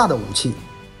强大的武器。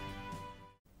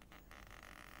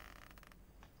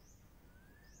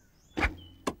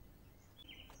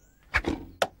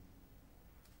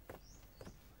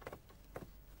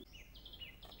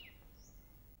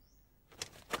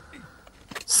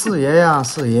四爷呀，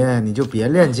四爷，你就别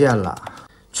练剑了，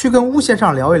去跟巫先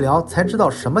生聊一聊，才知道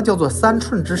什么叫做3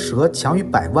寸之舌强于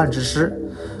100万之师。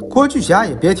郭巨侠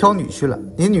也别挑女婿了，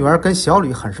你女儿跟小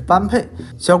吕很是般配。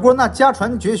小郭那家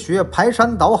传绝学，排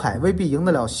山倒海，未必赢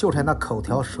得了秀才那口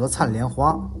条舌灿莲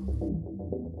花。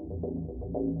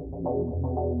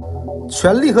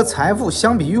权力和财富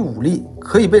相比于武力，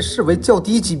可以被视为较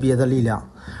低级别的力量。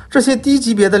这些低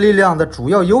级别的力量的主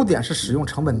要优点是使用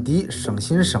成本低、省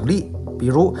心省力。比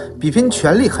如比拼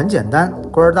权力很简单，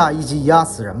官大一级压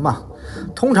死人嘛。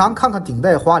通常看看顶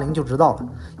戴花翎就知道了，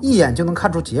一眼就能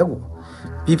看出结果。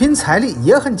比拼财力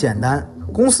也很简单，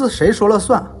公司谁说了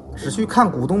算，只需看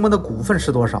股东们的股份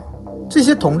是多少。这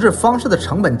些统治方式的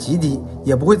成本极低，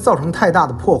也不会造成太大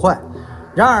的破坏。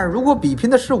然而，如果比拼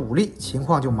的是武力，情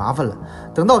况就麻烦了。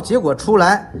等到结果出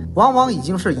来，往往已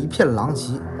经是一片狼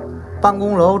藉，办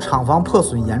公楼、厂房破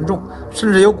损严重，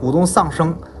甚至有股东丧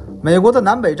生。美国的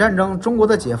南北战争、中国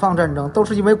的解放战争，都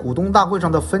是因为股东大会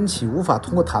上的分歧无法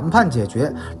通过谈判解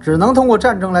决，只能通过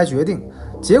战争来决定，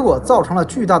结果造成了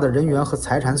巨大的人员和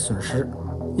财产损失。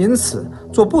因此，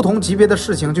做不同级别的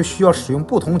事情就需要使用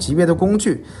不同级别的工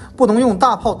具，不能用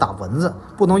大炮打蚊子，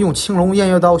不能用青龙偃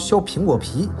月刀削苹果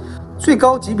皮。最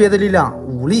高级别的力量，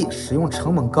武力使用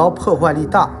成本高、破坏力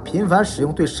大，频繁使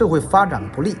用对社会发展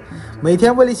不利。每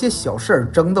天为了一些小事而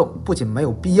争斗，不仅没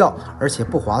有必要，而且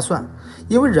不划算。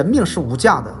因为人命是无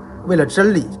价的，为了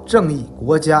真理、正义、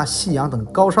国家、信仰等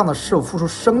高尚的事物付出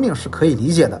生命是可以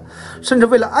理解的，甚至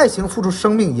为了爱情付出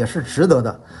生命也是值得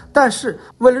的。但是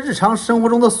为了日常生活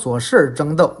中的琐事而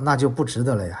争斗，那就不值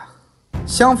得了呀。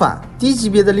相反，低级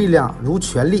别的力量如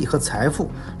权力和财富，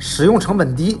使用成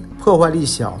本低、破坏力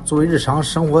小，作为日常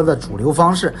生活的主流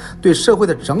方式，对社会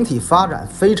的整体发展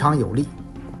非常有利。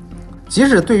即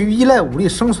使对于依赖武力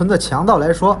生存的强盗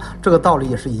来说，这个道理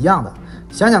也是一样的。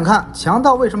想想看，强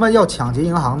盗为什么要抢劫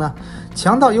银行呢？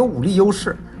强盗有武力优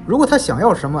势，如果他想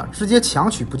要什么，直接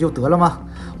抢取不就得了吗？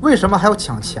为什么还要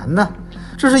抢钱呢？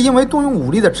这是因为动用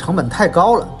武力的成本太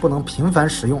高了，不能频繁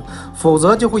使用，否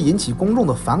则就会引起公众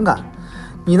的反感。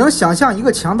你能想象一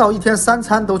个强盗一天3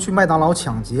餐都去麦当劳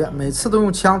抢劫，每次都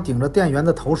用枪顶着店员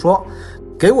的头说：“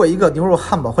给我一个牛肉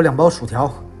汉堡和2包薯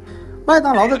条。”麦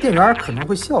当劳的店员可能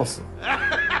会笑死。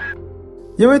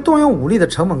因为动用武力的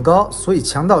成本高，所以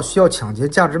强盗需要抢劫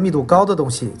价值密度高的东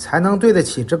西，才能对得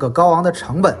起这个高昂的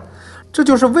成本。这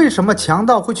就是为什么强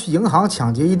盗会去银行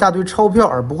抢劫一大堆钞票，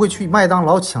而不会去麦当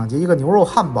劳抢劫一个牛肉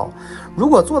汉堡。如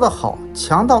果做得好，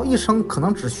强盗一生可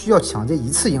能只需要抢劫一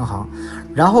次银行，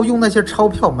然后用那些钞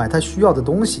票买他需要的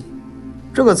东西。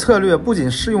这个策略不仅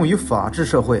适用于法治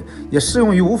社会，也适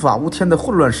用于无法无天的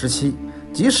混乱时期。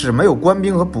即使没有官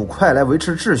兵和捕快来维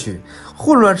持秩序，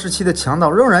混乱时期的强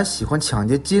盗仍然喜欢抢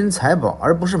劫金银财宝，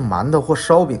而不是馒头或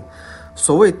烧饼。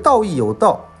所谓道义有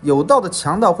道，有道的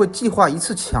强盗会计划一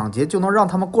次抢劫就能让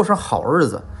他们过上好日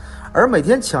子，而每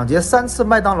天抢劫3次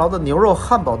麦当劳的牛肉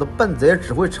汉堡的笨贼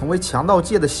只会成为强盗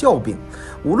界的笑柄。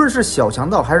无论是小强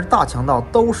盗还是大强盗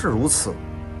都是如此。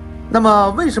那么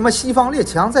为什么西方列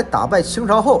强在打败清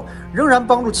朝后仍然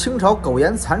帮助清朝苟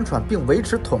延残喘并维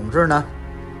持统治呢？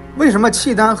为什么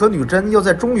契丹和女真要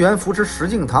在中原扶持石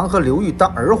敬瑭和刘裕当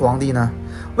儿皇帝呢？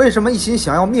为什么一心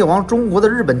想要灭亡中国的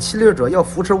日本侵略者要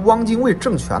扶持汪精卫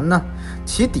政权呢？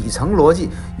其底层逻辑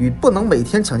与不能每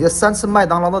天抢劫3次麦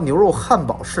当劳的牛肉汉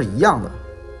堡是一样的。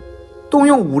动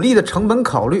用武力的成本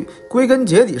考虑，归根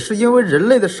结底是因为人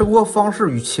类的生活方式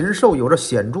与禽兽有着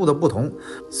显著的不同。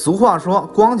俗话说，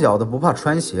光脚的不怕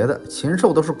穿鞋的，禽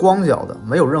兽都是光脚的，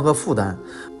没有任何负担，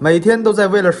每天都在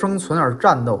为了生存而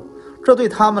战斗。这对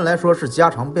他们来说是家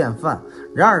常便饭。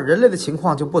然而人类的情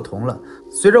况就不同了，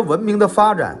随着文明的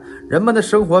发展，人们的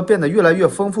生活变得越来越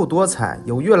丰富多彩，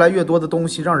有越来越多的东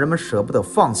西让人们舍不得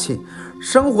放弃。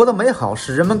生活的美好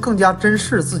使人们更加珍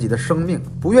视自己的生命，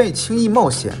不愿意轻易冒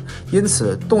险，因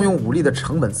此动用武力的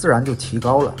成本自然就提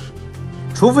高了。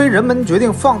除非人们决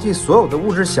定放弃所有的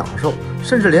物质享受，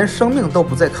甚至连生命都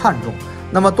不再看重，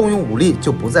那么动用武力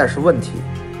就不再是问题。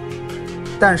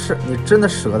但是你真的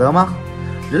舍得吗？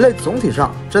人类总体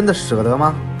上真的舍得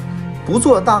吗？不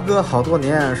做大哥好多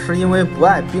年，是因为不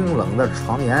爱冰冷的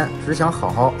床沿，只想好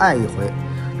好爱一回。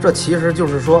这其实就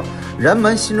是说，人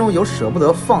们心中有舍不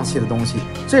得放弃的东西，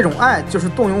这种爱就是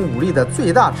动用武力的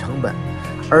最大成本。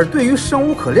而对于生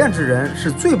无可恋之人，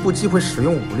是最不忌讳使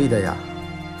用武力的呀。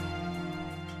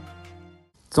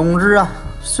总之啊，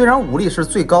虽然武力是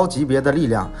最高级别的力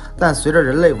量，但随着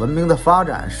人类文明的发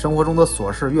展，生活中的琐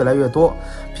事越来越多，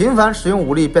频繁使用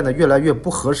武力变得越来越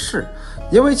不合适，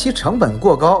因为其成本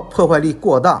过高，破坏力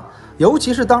过大。尤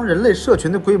其是当人类社群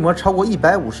的规模超过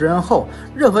150人后，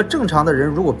任何正常的人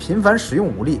如果频繁使用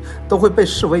武力，都会被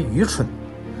视为愚蠢。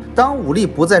当武力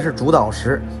不再是主导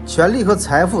时，权力和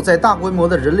财富在大规模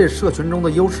的人类社群中的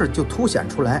优势就凸显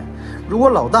出来。如果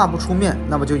老大不出面，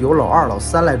那么就由老二、老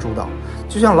三来主导，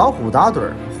就像老虎打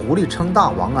盹，狐狸称大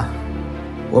王啊。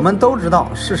我们都知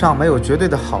道，世上没有绝对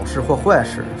的好事或坏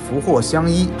事，福祸相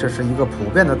依，这是一个普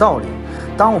遍的道理。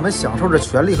当我们享受着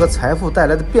权力和财富带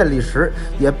来的便利时，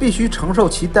也必须承受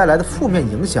其带来的负面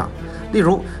影响。例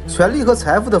如，权力和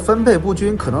财富的分配不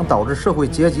均可能导致社会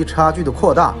阶级差距的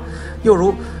扩大；又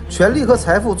如，权力和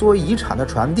财富作为遗产的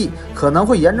传递，可能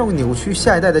会严重扭曲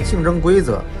下一代的竞争规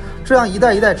则。这样一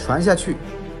代一代传下去，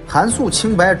韩素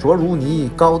清白浊如泥，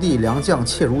高地良将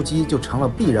怯如鸡，就成了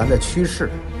必然的趋势。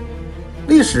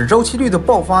历史周期率的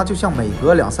爆发就像每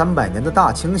隔200-300年的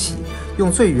大清洗，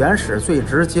用最原始、最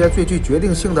直接、最具决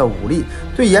定性的武力，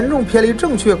对严重偏离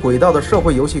正确轨道的社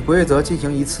会游戏规则进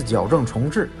行一次矫正重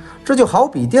置。这就好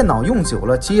比电脑用久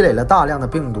了，积累了大量的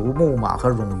病毒、木马和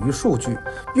冗余数据，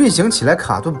运行起来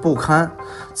卡顿不堪。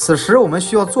此时我们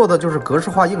需要做的就是格式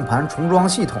化硬盘重装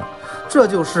系统，这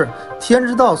就是天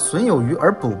之道损有余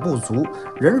而补不足，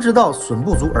人之道损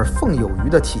不足而奉有余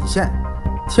的体现。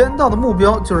天道的目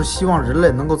标就是希望人类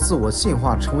能够自我进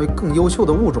化，成为更优秀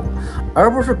的物种，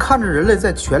而不是看着人类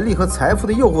在权力和财富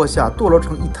的诱惑下堕落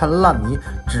成一滩烂泥，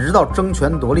只知道争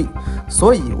权夺利。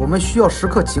所以我们需要时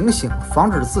刻警醒，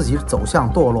防止自己走向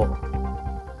堕落。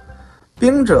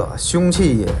兵者，凶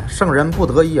器也，圣人不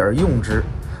得已而用之。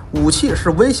武器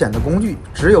是危险的工具，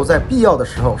只有在必要的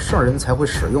时候，圣人才会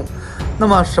使用。那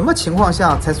么什么情况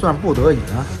下才算不得已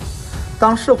呢？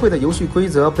当社会的游戏规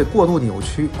则被过度扭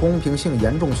曲，公平性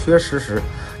严重缺失时，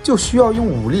就需要用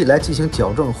武力来进行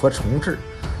矫正和重置。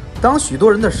当许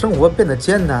多人的生活变得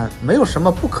艰难，没有什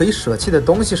么不可以舍弃的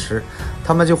东西时，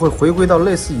他们就会回归到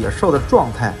类似野兽的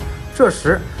状态。这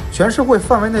时，全社会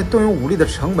范围内动用武力的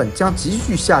成本将急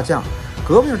剧下降，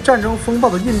革命战争风暴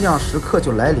的酝酿时刻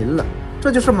就来临了。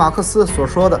这就是马克思所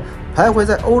说的徘徊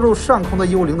在欧洲上空的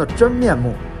幽灵的真面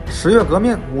目。10月革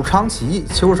命、武昌起义、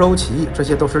秋收起义，这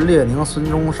些都是列宁、孙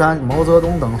中山、毛泽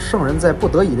东等圣人在不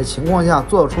得已的情况下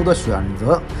做出的选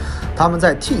择，他们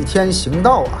在替天行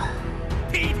道啊！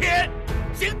替天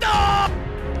行道！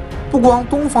不光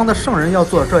东方的圣人要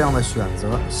做这样的选择，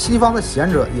西方的贤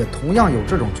者也同样有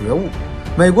这种觉悟。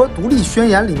美国独立宣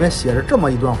言里面写着这么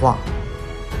一段话：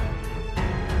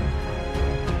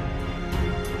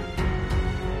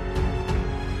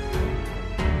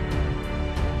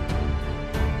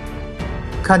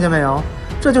看见没有？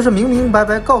这就是明明白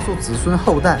白告诉子孙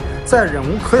后代，在忍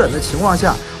无可忍的情况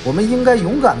下，我们应该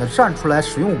勇敢地站出来，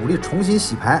使用武力重新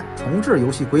洗牌，重置游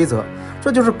戏规则。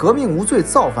这就是革命无罪，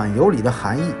造反有理的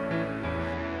含义。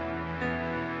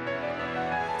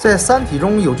在《三体》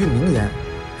中有句名言：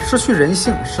失去人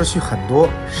性，失去很多；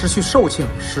失去兽性，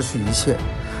失去一切。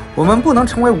我们不能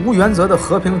成为无原则的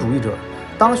和平主义者。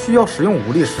当需要使用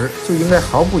武力时，就应该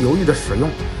毫不犹豫地使用。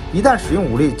一旦使用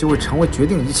武力，就会成为决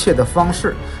定一切的方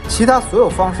式，其他所有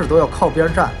方式都要靠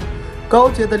边站。高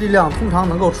阶的力量通常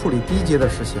能够处理低阶的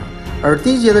事情，而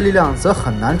低阶的力量则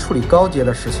很难处理高阶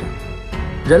的事情。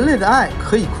人类的爱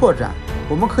可以扩展，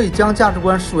我们可以将价值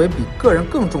观视为比个人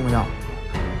更重要。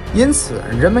因此，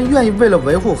人们愿意为了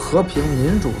维护和平、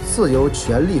民主、自由、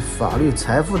权利、法律、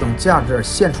财富等价值而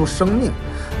献出生命。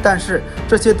但是，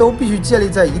这些都必须建立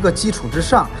在一个基础之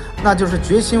上，那就是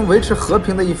决心维持和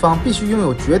平的一方必须拥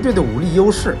有绝对的武力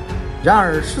优势。然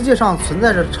而，世界上存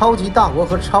在着超级大国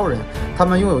和超人，他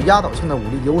们拥有压倒性的武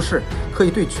力优势，可以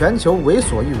对全球为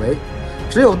所欲为。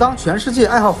只有当全世界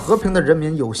爱好和平的人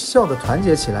民有效地团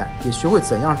结起来，也学会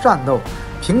怎样战斗，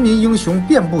平民英雄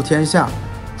遍布天下，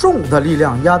众的力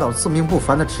量压倒自命不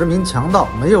凡的殖民强盗，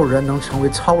没有人能成为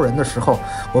超人的时候，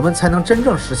我们才能真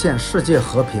正实现世界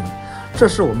和平。这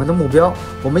是我们的目标，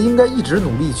我们应该一直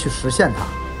努力去实现它。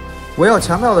我要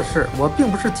强调的是，我并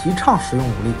不是提倡使用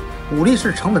武力，武力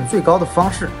是成本最高的方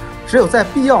式，只有在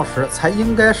必要时才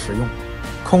应该使用。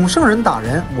恐圣人打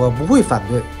人，我不会反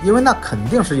对，因为那肯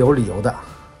定是有理由的。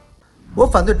我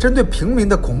反对针对平民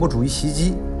的恐怖主义袭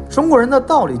击。中国人的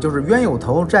道理就是冤有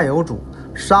头债有主，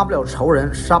杀不了仇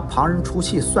人，杀旁人出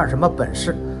气算什么本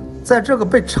事？在这个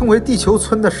被称为地球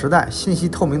村的时代，信息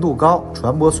透明度高，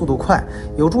传播速度快，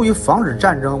有助于防止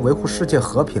战争，维护世界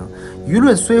和平。舆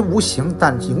论虽无形，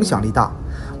但影响力大。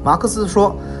马克思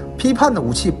说，批判的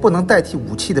武器不能代替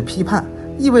武器的批判，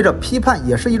意味着批判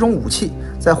也是一种武器。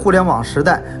在互联网时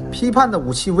代，批判的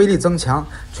武器威力增强，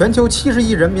全球70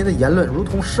亿人民的言论如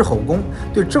同狮吼功，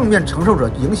对正面承受者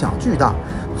影响巨大。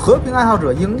和平爱好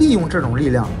者应利用这种力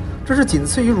量，这是仅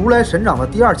次于如来神掌的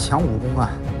第2强武功啊！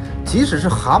即使是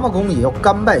蛤蟆功也要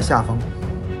甘拜下风。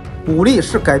武力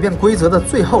是改变规则的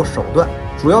最后手段，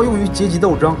主要用于阶级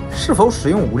斗争。是否使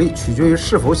用武力取决于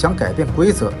是否想改变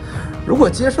规则。如果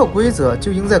接受规则，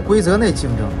就应在规则内竞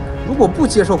争；如果不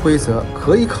接受规则，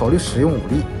可以考虑使用武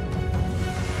力。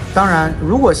当然，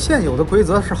如果现有的规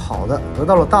则是好的，得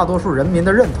到了大多数人民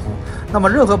的认同，那么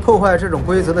任何破坏这种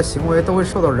规则的行为都会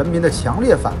受到人民的强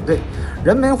烈反对。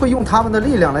人民会用他们的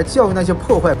力量来教育那些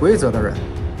破坏规则的人。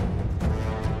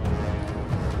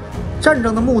战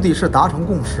争的目的是达成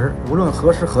共识，无论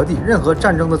何时何地，任何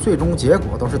战争的最终结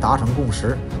果都是达成共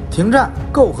识。停战、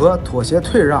媾和、妥协、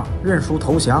退让、认输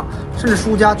投降，甚至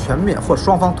输家全灭或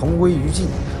双方同归于尽，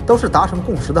都是达成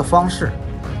共识的方式。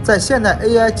在现代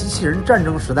AI 机器人战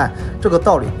争时代，这个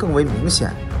道理更为明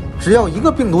显。只要一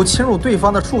个病毒侵入对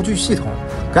方的数据系统，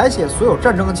改写所有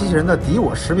战争机器人的敌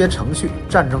我识别程序，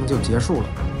战争就结束了。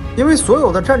因为所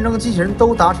有的战争机器人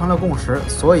都达成了共识，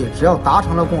所以只要达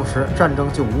成了共识，战争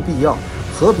就无必要，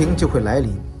和平就会来临。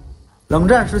冷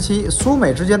战时期，苏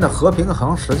美之间的核平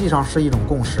衡实际上是一种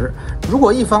共识。如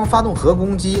果一方发动核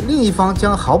攻击，另一方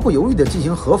将毫不犹豫地进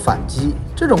行核反击。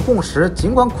这种共识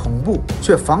尽管恐怖，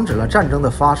却防止了战争的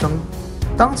发生。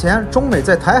当前中美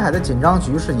在台海的紧张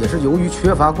局势也是由于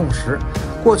缺乏共识。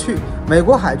过去，美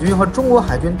国海军和中国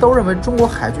海军都认为中国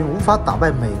海军无法打败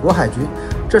美国海军，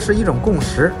这是一种共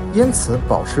识，因此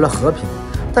保持了和平。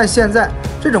但现在，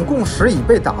这种共识已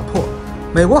被打破。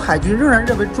美国海军仍然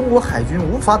认为中国海军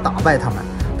无法打败他们，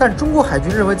但中国海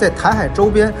军认为在台海周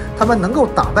边，他们能够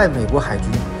打败美国海军。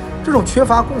这种缺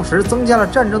乏共识增加了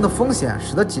战争的风险，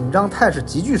使得紧张态势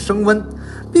急剧升温。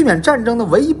避免战争的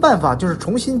唯一办法就是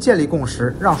重新建立共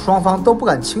识，让双方都不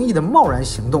敢轻易的贸然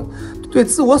行动，对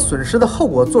自我损失的后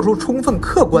果做出充分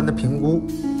客观的评估。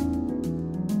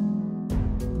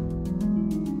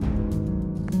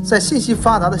在信息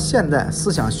发达的现代，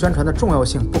思想宣传的重要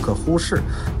性不可忽视。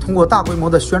通过大规模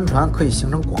的宣传，可以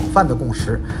形成广泛的共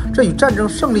识，这与战争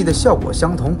胜利的效果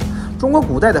相同。中国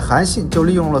古代的韩信就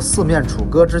利用了四面楚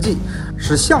歌之计，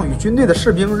使项羽军队的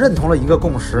士兵认同了一个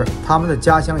共识：他们的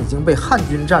家乡已经被汉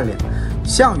军占领，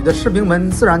项羽的士兵们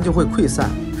自然就会溃散，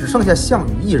只剩下项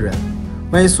羽一人。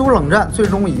美苏冷战最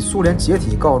终以苏联解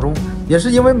体告终，也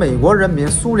是因为美国人民、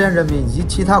苏联人民以及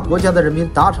其他国家的人民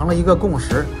达成了一个共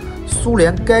识：苏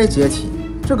联该解体。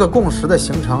这个共识的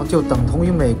形成就等同于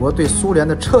美国对苏联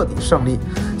的彻底胜利，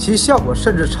其效果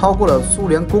甚至超过了苏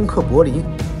联攻克柏林。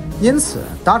因此，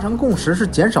达成共识是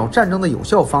减少战争的有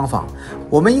效方法。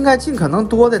我们应该尽可能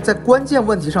多的在关键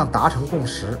问题上达成共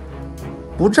识。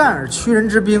不战而屈人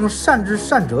之兵，善之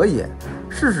善者也。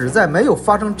是指在没有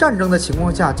发生战争的情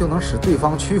况下就能使对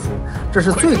方屈服，这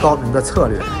是最高明的策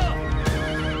略。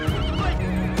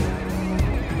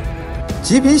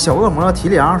极品小恶魔提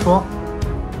里昂说：“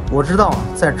我知道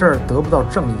在这儿得不到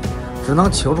正义，只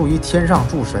能求助于天上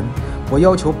诸神。我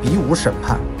要求比武审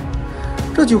判。”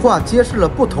这句话揭示了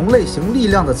不同类型力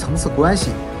量的层次关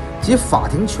系，即法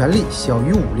庭权力小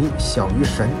于武力，小于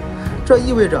神。这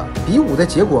意味着比武的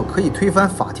结果可以推翻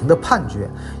法庭的判决，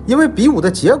因为比武的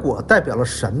结果代表了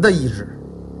神的意志。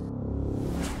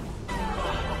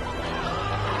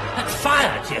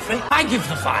Fire, Jeffrey! I give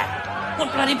the fire.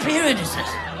 What bloody period is this?